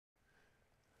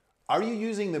Are you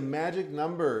using the magic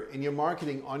number in your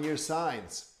marketing on your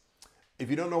signs? If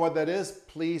you don't know what that is,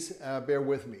 please bear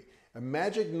with me. A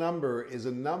magic number is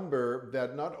a number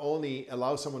that not only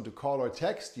allows someone to call or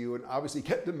text you and obviously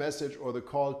get the message or the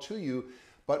call to you,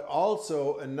 but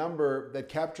also a number that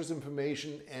captures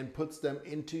information and puts them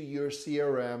into your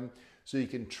CRM so you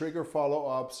can trigger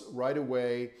follow-ups right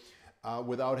away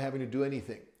without having to do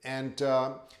anything. And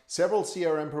several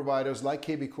CRM providers like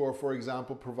KBCore, for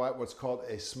example, provide what's called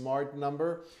a smart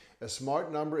number. A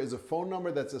smart number is a phone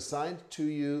number that's assigned to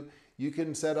you. You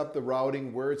can set up the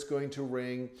routing where it's going to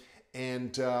ring.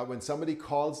 And when somebody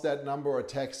calls that number or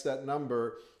texts that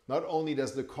number, not only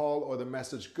does the call or the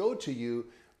message go to you,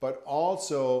 but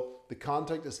also the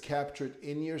contact is captured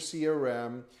in your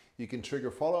CRM. You can trigger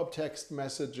follow-up text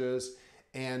messages.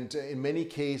 And in many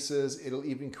cases, it'll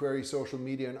even query social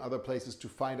media and other places to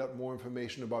find out more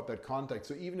information about that contact.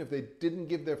 So even if they didn't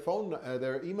give their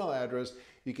their email address,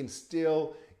 you can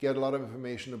still get a lot of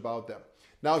information about them.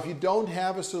 Now, if you don't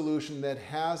have a solution that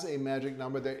has a magic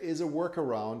number, there is a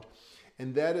workaround,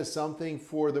 and that is something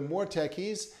for the more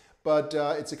techies, but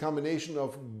it's a combination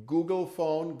of Google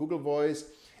Phone, Google Voice,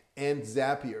 and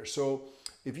Zapier. So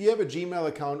if you have a Gmail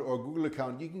account or a Google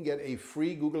account, you can get a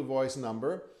free Google Voice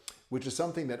number, which is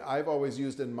something that I've always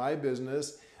used in my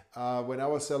business. When I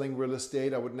was selling real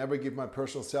estate, I would never give my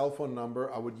personal cell phone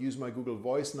number. I would use my Google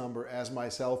Voice number as my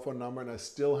cell phone number, and I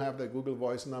still have that Google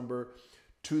Voice number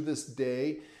to this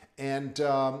day. And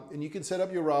you can set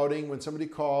up your routing. When somebody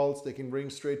calls, they can ring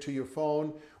straight to your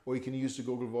phone, or you can use the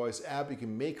Google Voice app. You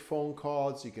can make phone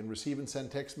calls, you can receive and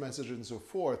send text messages and so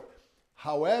forth.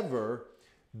 However,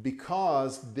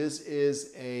 because this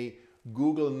is a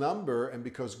Google number, and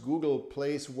because Google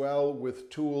plays well with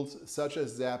tools such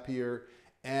as Zapier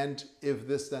and If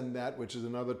This Then That, which is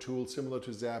another tool similar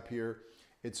to Zapier,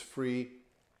 it's free.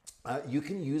 You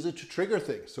can use it to trigger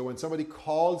things. So when somebody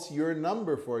calls your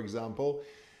number, for example,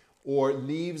 or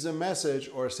leaves a message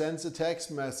or sends a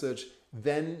text message,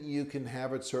 then you can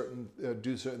have it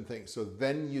do certain things. So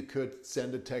then you could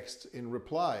send a text in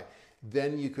reply.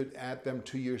 Then you could add them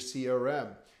to your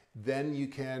CRM. Then you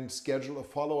can schedule a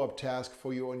follow-up task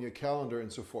for you on your calendar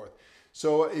and so forth.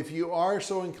 So if you are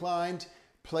so inclined,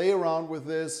 play around with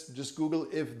this. Just Google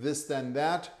If This Then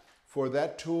That for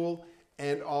that tool,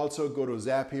 and also go to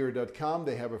Zapier.com.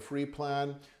 They have a free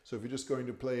plan. So if you're just going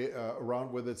to play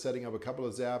around with it, setting up a couple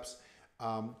of zaps,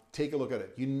 take a look at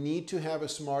it. You need to have a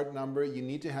smart number. You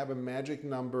need to have a magic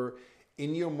number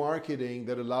in your marketing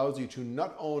that allows you to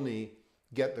not only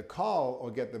get the call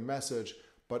or get the message,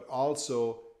 but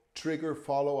also trigger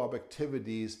follow-up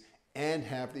activities and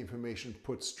have the information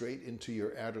put straight into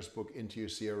your address book, into your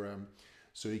CRM,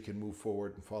 so you can move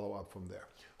forward and follow up from there.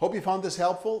 Hope you found this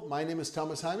helpful. My name is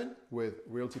Thomas Heimann with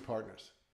Realty Partners.